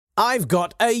I've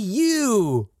got a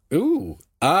U. Ooh,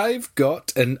 I've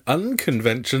got an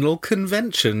unconventional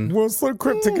convention. What's so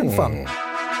cryptic and fun?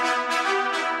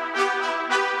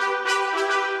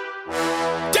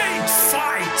 Date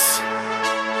fight!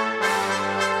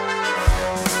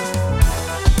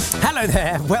 Hello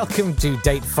there, welcome to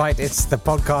Date Fight. It's the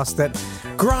podcast that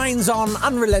grinds on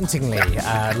unrelentingly,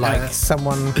 like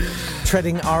someone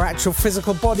treading our actual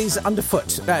physical bodies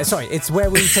underfoot. It's where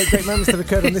we take great moments that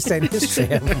occurred on this day in history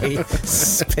and we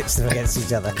pitch them against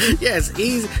each other. Yes,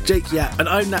 he's Jake Yap and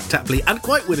I'm Nat Tapley, and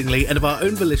quite willingly and of our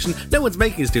own volition, no one's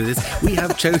making us do this, we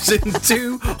have chosen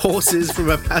two horses from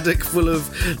a paddock full of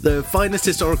the finest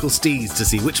historical steeds to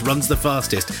see which runs the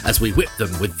fastest as we whip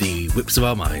them with the whips of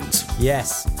our minds.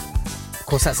 Yes. Of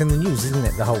course, that's in the news, isn't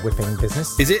it? The whole whipping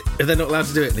business. Is it? Are they not allowed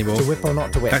to do it anymore? To whip or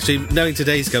not to whip? Actually, knowing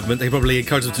today's government, they probably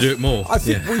encourage them to do it more. I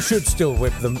think we should still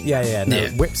whip them. Yeah. No,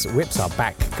 Yeah. Whips are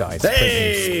back, guys.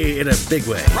 Hey! In a big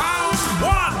way. Round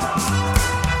one!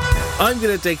 I'm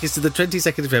going to take us to the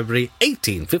 22nd of February,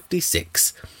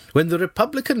 1856, when the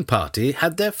Republican Party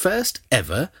had their first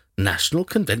ever national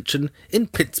convention in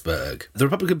Pittsburgh. The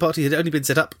Republican Party had only been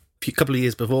set up a couple of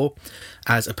years before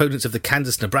as opponents of the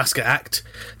Kansas-Nebraska Act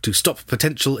to stop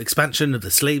potential expansion of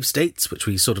the slave states, which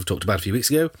we sort of talked about a few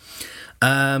weeks ago.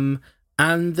 And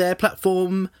their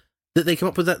platform that they came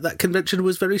up with at that convention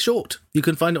was very short. You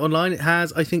can find it online. It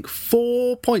has, I think,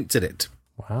 4 points in it.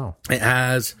 Wow. It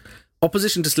has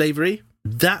opposition to slavery.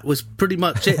 That was pretty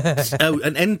much it. There's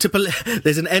an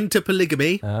end to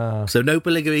polygamy. Oh. So no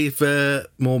polygamy for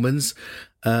Mormons.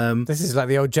 This is like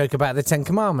the old joke about the Ten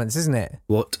Commandments, isn't it?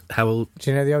 What? How old?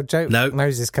 Do you know the old joke? No.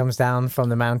 Moses comes down from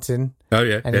the mountain. Oh,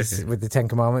 yeah. And he's with the Ten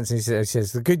Commandments. And he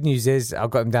says, the good news is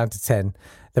I've got them down to 10.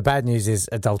 The bad news is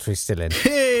adultery's still in.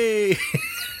 Hey!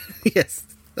 Yes,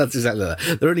 that's exactly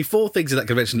that. There are only 4 things in that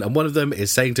convention, and one of them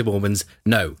is saying to Mormons,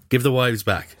 no, give the wives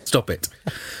back. Stop it.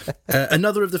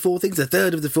 Another of the 4 things, a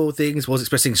third of the 4 things, was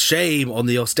expressing shame on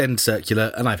the Ostend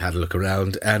Circular, and I've had a look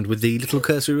around, and with the little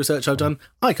cursory research I've done,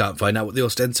 I can't find out what the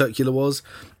Ostend Circular was.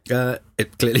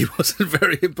 It clearly wasn't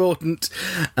very important.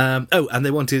 And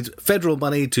they wanted federal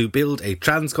money to build a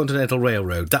transcontinental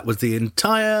railroad. That was the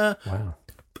entire... Wow.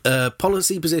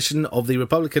 Policy position of the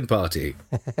Republican Party,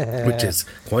 which is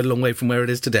quite a long way from where it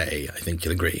is today, I think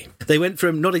you'll agree. They went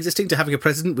from not existing to having a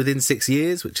president within 6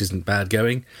 years, which isn't bad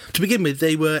going. To begin with,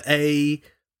 they were a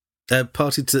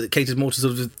party that catered more to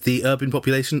sort of the urban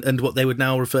population and what they would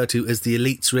now refer to as the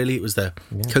elites, really. It was the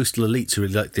coastal elites who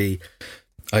really liked the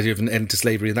idea of an end to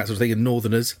slavery and that sort of thing, and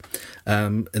northerners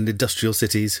and industrial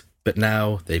cities. But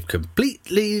now they've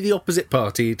completely the opposite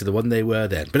party to the one they were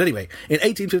then. But anyway, in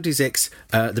 1856,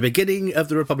 the beginning of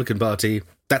the Republican Party,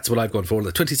 that's what I've gone for on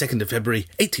the 22nd of February,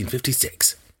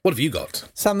 1856. What have you got?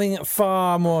 Something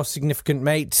far more significant,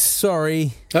 mate.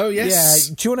 Sorry. Oh, yes.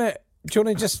 Yeah. Do you want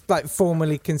to just like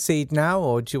formally concede now,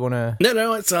 or do you want to?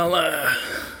 No,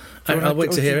 I'll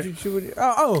wait to hear it.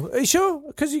 Are you sure?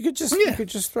 Because you could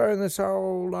just throw in the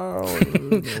towel.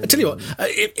 I tell you what,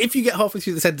 if you get halfway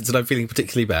through the sentence and I'm feeling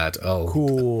particularly bad,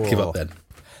 I'll give up then.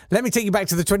 Let me take you back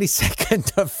to the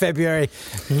 22nd of February,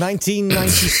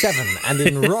 1997, and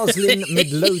in Roslyn,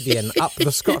 Midlothian, up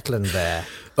the Scotland there.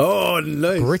 Oh,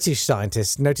 no. British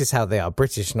scientists, notice how they are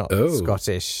British, not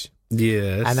Scottish.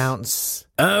 Yes. Announce.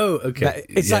 Oh, okay.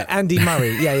 It's like Andy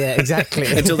Murray. Yeah, exactly.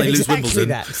 Until they lose exactly Wimbledon.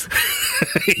 That.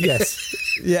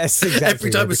 Yes, exactly.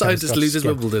 Every time a scientist loses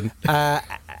Wimbledon.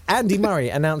 Andy Murray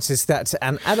announces that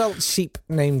an adult sheep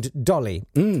named Dolly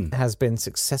has been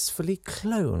successfully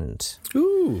cloned.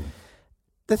 Ooh.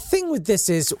 The thing with this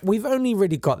is we've only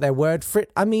really got their word for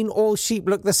it. I mean, all sheep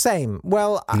look the same.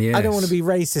 Well, Yes. I don't want to be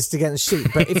racist against sheep,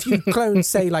 but if you clone,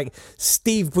 say, like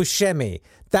Steve Buscemi,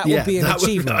 that would be an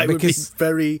achievement. I would be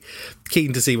very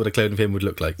keen to see what a clone of him would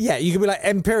look like. Yeah, you could be like,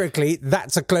 empirically,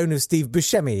 that's a clone of Steve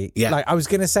Buscemi. Yeah. Like, I was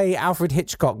going to say Alfred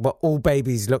Hitchcock, but all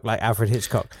babies look like Alfred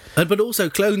Hitchcock. But also,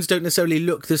 clones don't necessarily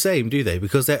look the same, do they?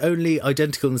 Because they're only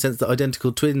identical in the sense that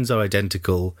identical twins are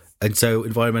identical, and so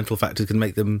environmental factors can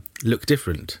make them look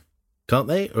different. Can't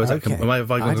they? Or have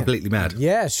I gone completely mad?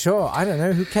 Yeah, sure. I don't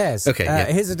know. Who cares? Okay,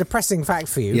 Here's a depressing fact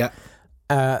for you. Yeah.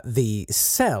 The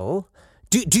cell...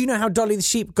 Do you know how Dolly the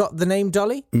sheep got the name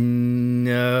Dolly?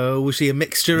 No. Was she a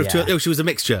mixture of two? Oh, she was a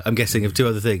mixture, I'm guessing, of 2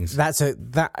 other things.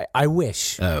 I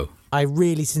wish. Oh. I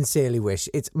really sincerely wish.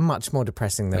 It's much more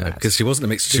depressing than that. Because she wasn't a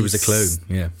mixture, she was a clone.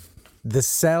 Yeah. The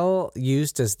cell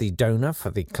used as the donor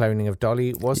for the cloning of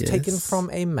Dolly was taken from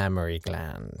a mammary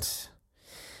gland.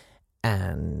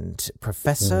 And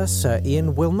Professor Sir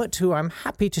Ian Wilmot, who I'm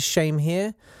happy to shame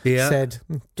here, said,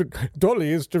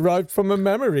 Dolly is derived from a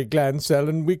mammary gland cell,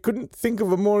 and we couldn't think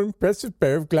of a more impressive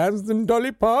pair of glands than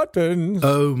Dolly Parton's.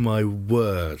 Oh, my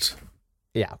word.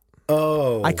 Yeah.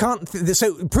 Oh. I can't...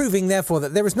 so, proving, therefore,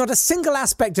 that there is not a single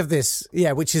aspect of this,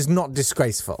 which is not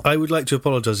disgraceful. I would like to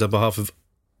apologise on behalf of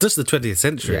just the 20th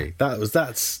century.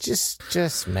 That's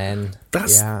just men.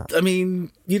 I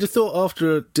mean, you'd have thought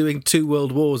after doing 2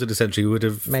 world wars in a century, we would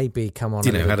have maybe come on,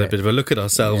 had a bit of a look at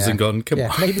ourselves and gone, come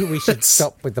on. Maybe we should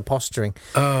stop with the posturing.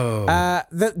 Oh,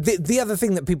 the other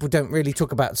thing that people don't really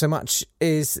talk about so much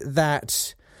is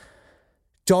that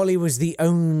Dolly was the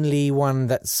only one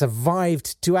that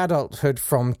survived to adulthood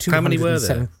from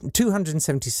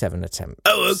 277 attempts.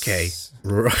 Oh, okay.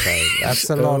 Right. So that's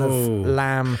a lot of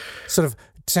lamb, sort of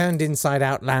turned inside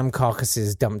out lamb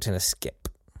carcasses dumped in a skip.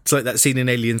 It's like that scene in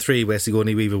Alien 3 where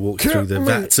Sigourney Weaver walks through the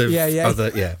vats of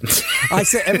other... Yeah. I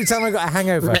said, every time I got a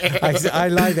hangover, I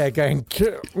lie there going,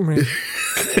 kill me.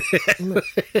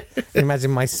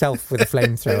 Imagine myself with a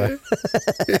flamethrower.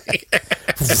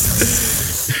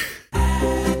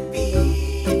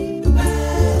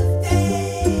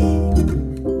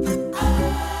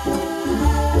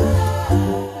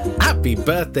 Happy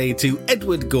birthday to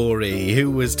Edward Gorey,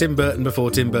 who was Tim Burton before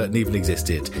Tim Burton even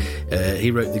existed. He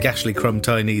wrote the Gashly Crumb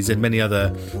Tinies and many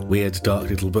other weird,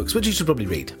 dark little books, which you should probably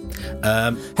read.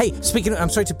 Hey, speaking of, I'm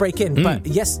sorry to break in, but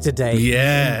yesterday you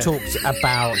talked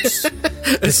about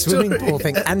the swimming pool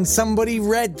thing, and somebody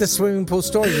read the swimming pool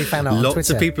story we found out on Twitter. Lots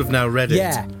of people have now read it.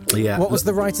 Yeah. What was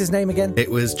the writer's name again?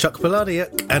 It was Chuck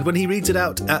Palahniuk, and when he reads it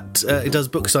out at, it does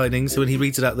book signings, so when he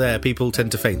reads it out there, people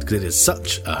tend to faint, because it is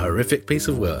such a horrific piece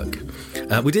of work.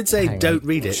 We did say don't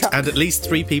read it, Chuck. And at least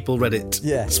 3 people read it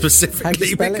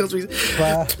specifically because we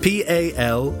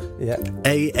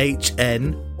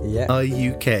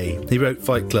Palahniuk. He wrote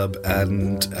Fight Club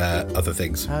and other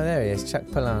things. Oh, there he is, Chuck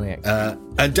Palahniuk.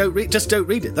 And don't read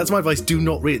it. That's my advice. Do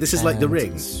not read it. This is like The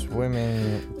Ring.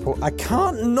 Swimming pool. I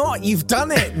can't not. You've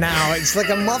done it now. It's like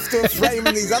a moth to a flame,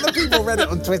 and these other people read it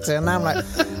on Twitter, and now I'm like,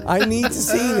 I need to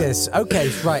see this.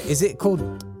 Okay, right. Is it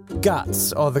called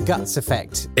Guts or The Guts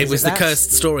Effect? It was the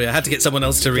cursed story. I had to get someone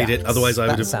else to read it, otherwise I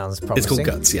would have... That sounds promising. It's called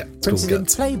Guts, yeah. It's printed called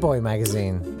Guts. in Playboy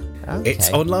magazine. Okay. It's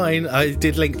online. I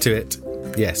did link to it.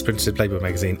 Yes, printed in Playboy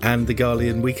magazine and the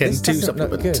Guardian Weekend 2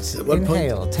 supplement. This doesn't look good.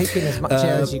 Inhale. Take in as much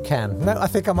air as you can. No, I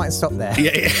think I might stop there.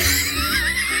 Yeah.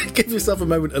 Give yourself a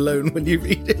moment alone when you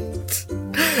read it.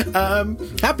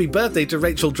 Happy birthday to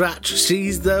Rachel Dratch.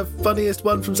 She's the funniest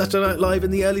one from Saturday Night Live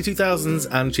in the early 2000s,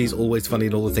 and she's always funny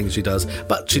in all the things she does,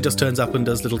 but she just turns up and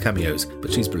does little cameos,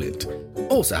 but she's brilliant.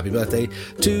 Also happy birthday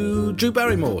to Drew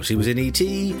Barrymore. She was in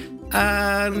E.T.,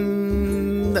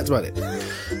 and that's about it.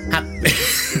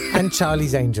 And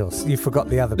Charlie's Angels. You forgot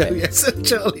the other bit. No, yes,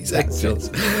 Charlie's Angels.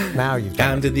 Now you've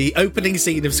done And in the opening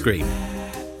scene of Scream.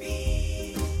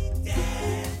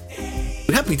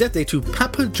 Happy birthday to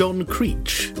Papa John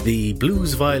Creech, the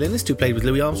blues violinist who played with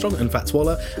Louis Armstrong and Fats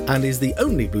Waller, and is the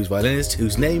only blues violinist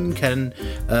whose name can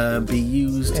be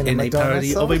used in a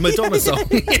parody of a Madonna song.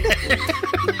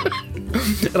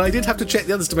 And I did have to check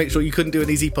the others to make sure you couldn't do an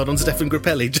easy pod on Stefan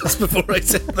Grappelli just before I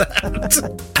said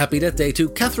that. Happy death day to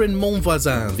Catherine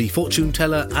Monvoisin, the fortune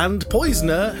teller and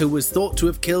poisoner who was thought to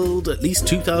have killed at least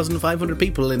 2,500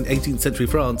 people in 18th century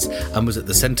France and was at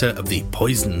the centre of the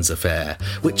Poisons Affair,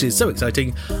 which is so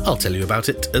exciting, I'll tell you about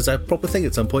it as a proper thing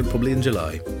at some point, probably in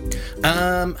July.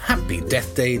 Happy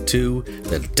death day to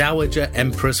the Dowager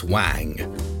Empress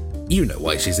Wang. You know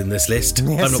why she's in this list. Yes,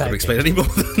 I'm not going to explain any more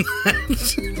than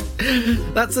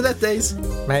that. That's the death days.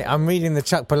 Mate, I'm reading the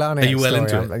Chuck Palahniuk Are you well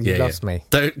story. into it? You've lost me.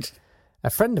 Don't. A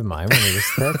friend of mine, when he was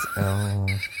 30...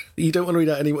 You don't want to read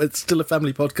out anymore. It's still a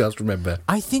family podcast, remember?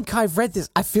 I think I've read this.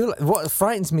 I feel... What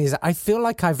frightens me is I feel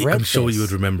like I've read I'm sure this. you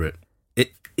would remember it.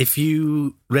 If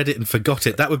you read it and forgot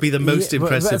it, that would be the most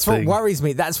impressive that's thing. That's what worries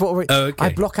me. That's what... okay.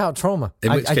 I block out trauma.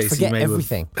 In which case, I forget you may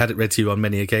everything. have had it read to you on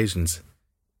many occasions.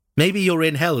 Maybe you're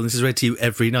in hell and this is read to you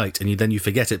every night and then you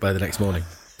forget it by the next morning.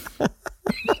 Round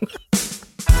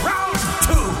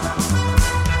 2.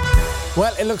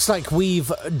 Well, it looks like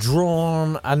we've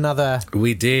drawn another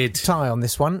tie on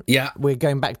this one. Yeah. We're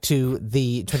going back to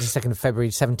the 22nd of February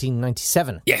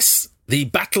 1797. Yes. The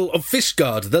Battle of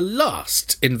Fishguard, the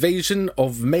last invasion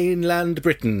of mainland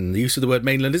Britain. The use of the word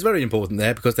mainland is very important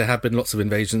there because there have been lots of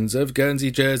invasions of Guernsey,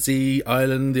 Jersey,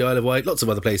 Ireland, the Isle of Wight, lots of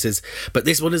other places. But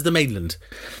this one is the mainland.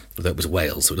 Although it was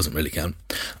Wales, so it doesn't really count.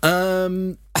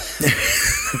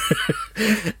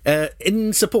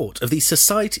 In support of the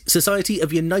Society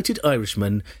of United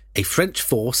Irishmen, a French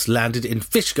force landed in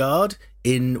Fishguard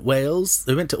in Wales.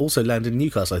 They meant to also land in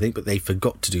Newcastle, I think, but they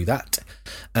forgot to do that.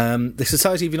 The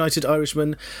Society of United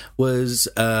Irishmen was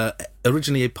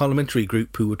originally a parliamentary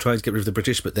group who were trying to get rid of the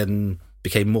British, but then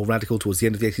became more radical towards the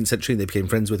end of the 18th century. They became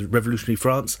friends with revolutionary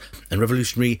France and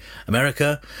revolutionary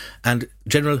America. And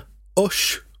General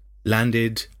Hoche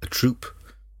landed a troop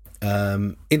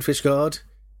in Fishguard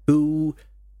who...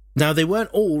 Now, they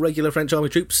weren't all regular French army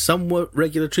troops. Some were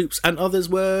regular troops and others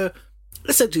were...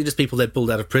 essentially just people they'd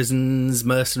pulled out of prisons,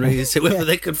 mercenaries, whoever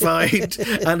they could find.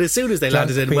 And as soon as they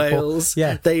landed in Wales,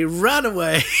 they ran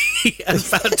away and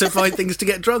found to find things to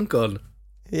get drunk on.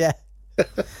 Yeah.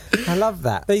 I love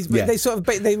that. They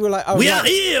were like, oh, we are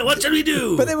here, what shall we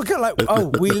do? But they were kind of like,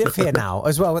 oh, we live here now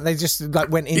as well. They just like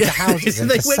went into houses and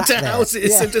they went to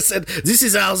houses and just said, this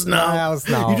is ours now. Ours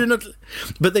now. You do not...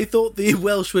 But they thought the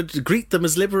Welsh would greet them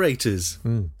as liberators.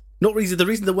 Not really. The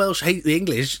reason the Welsh hate the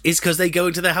English is because they go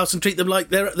into their house and treat them like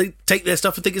they take their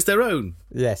stuff and think it's their own.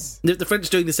 Yes. The French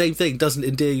doing the same thing doesn't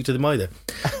endear you to them either.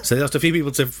 So they lost a few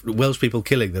people to Welsh people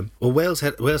killing them. Well, Wales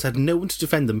had no one to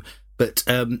defend them, but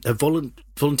a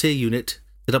volunteer unit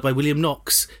set up by William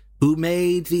Knox, who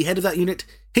made the head of that unit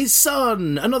his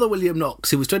son, another William Knox,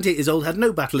 who was 28 years old, had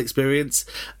no battle experience,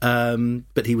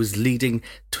 but he was leading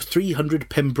 300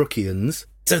 Pembrokeans.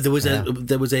 So there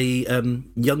was a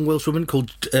young Welsh woman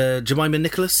called Jemima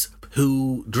Nicholas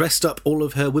who dressed up all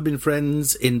of her women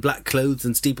friends in black clothes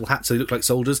and steeple hats so they looked like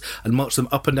soldiers and marched them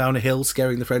up and down a hill,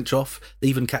 scaring the French off. They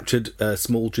even captured a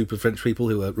small troop of French people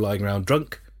who were lying around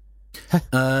drunk.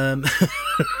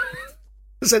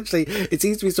 Essentially, it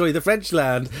seems to be a story. The French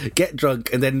land, get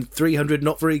drunk, and then 300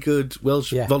 not very good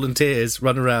Welsh volunteers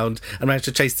run around and manage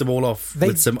to chase them all off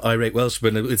with some irate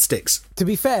Welshmen with sticks. To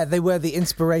be fair, they were the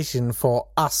inspiration for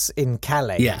us in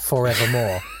Calais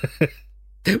forevermore.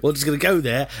 We're just going to go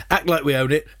there, act like we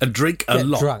own it, and drink a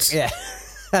lot. Drunk,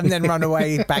 and then run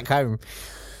away back home.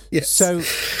 Yes. So...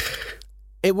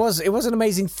 It was an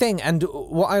amazing thing, and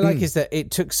what I like is that it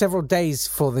took several days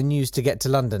for the news to get to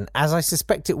London, as I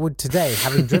suspect it would today,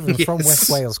 having driven from West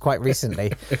Wales quite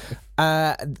recently.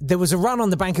 There was a run on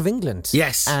the Bank of England.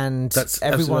 Yes. And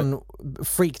everyone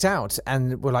freaked out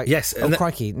and were like,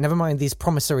 crikey, never mind these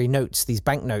promissory notes, these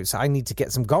banknotes, I need to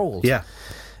get some gold. Yeah.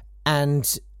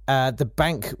 And... the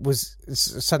bank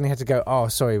suddenly had to go, oh,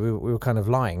 sorry, we were kind of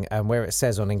lying. Where it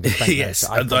says on English banknotes, yes,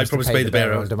 I promised to pay the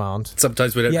bearer on demand.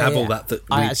 Sometimes we don't have all that.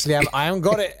 I haven't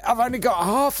got it. I've only got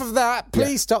half of that.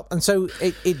 Please stop. And so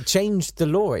it changed the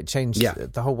law. It changed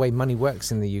the whole way money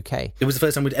works in the UK. It was the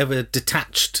first time we'd ever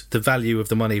detached the value of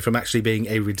the money from actually being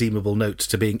a redeemable note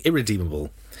to being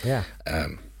irredeemable. Yeah.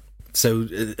 So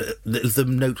the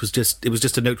note was just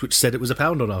a note which said it was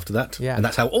 £1 on after that. Yeah. And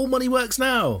that's how all money works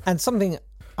now. And something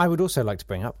I would also like to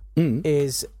bring up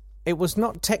is it was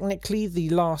not technically the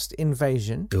last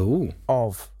invasion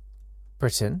of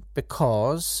Britain,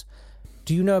 because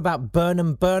do you know about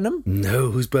Burnham Burnham?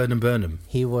 No, who's Burnham Burnham?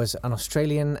 He was an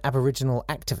Australian Aboriginal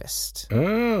activist.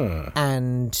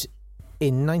 And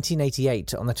in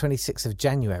 1988, on the 26th of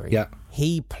January,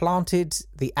 he planted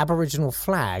the Aboriginal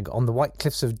flag on the White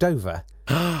Cliffs of Dover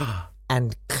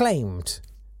and claimed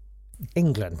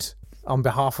England on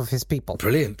behalf of his people.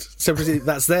 Brilliant. So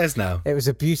that's theirs now. It was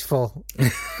a beautiful...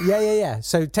 Yeah.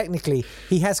 So technically,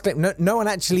 he has claimed... No one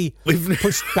actually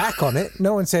pushed back on it.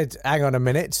 No one said, hang on a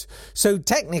minute. So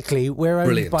technically, we're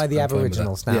owned by the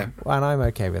Aboriginals now. Yeah. And I'm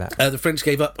okay with that. The French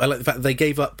gave up. I like the fact that they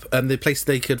gave up. The only place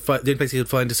they could find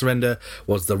to surrender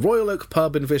was the Royal Oak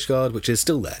pub in Fishguard, which is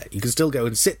still there. You can still go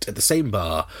and sit at the same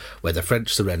bar where the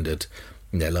French surrendered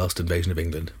in their last invasion of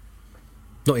England.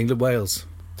 Not England, Wales.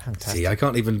 Fantastic. See, I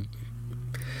can't even...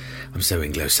 I'm so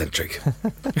Anglo-centric.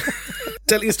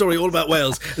 Telling a story all about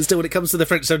Wales, and still when it comes to the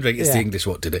French surrendering, it's the English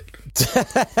what did it.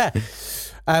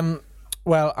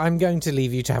 Well, I'm going to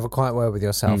leave you to have a quiet word with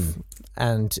yourself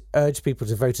and urge people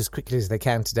to vote as quickly as they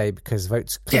can today, because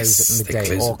votes close at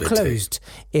midday, or closed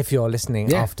if you're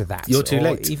listening after that. You're too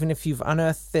late. Even if you've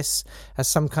unearthed this as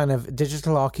some kind of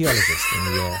digital archaeologist in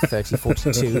the year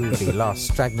 3042, the last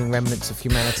straggling remnants of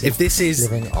humanity. If this is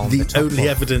the only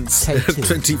evidence of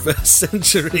 21st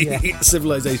century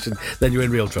civilization, then you're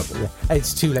in real trouble. Yeah.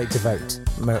 It's too late to vote,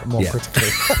 more critically.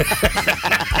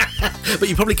 But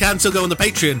you probably can still go on the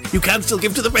Patreon. You can still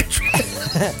give to the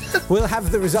Patreon. We'll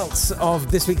have the results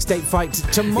of this week's Date Fight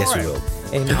tomorrow. Yes, we will.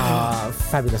 In our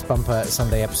fabulous bumper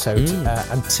Sunday episode.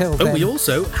 Until then... we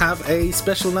also have a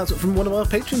special announcement from one of our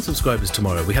Patreon subscribers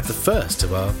tomorrow. We have the first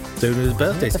of our donors'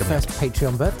 birthdays coming up. The first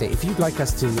Patreon birthday. If you'd like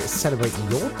us to celebrate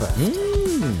your birthday,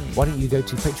 why don't you go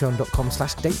to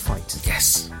patreon.com/datefight?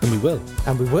 Yes, and we will.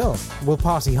 And we will. We'll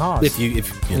party hard. If you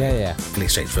know, in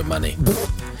exchange for money.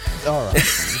 All right.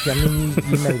 I mean,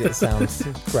 you made it sound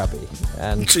grubby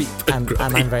and cheap, and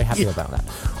I'm very happy about that.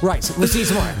 Right, We'll see you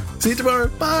tomorrow. See you tomorrow.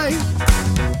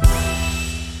 Bye.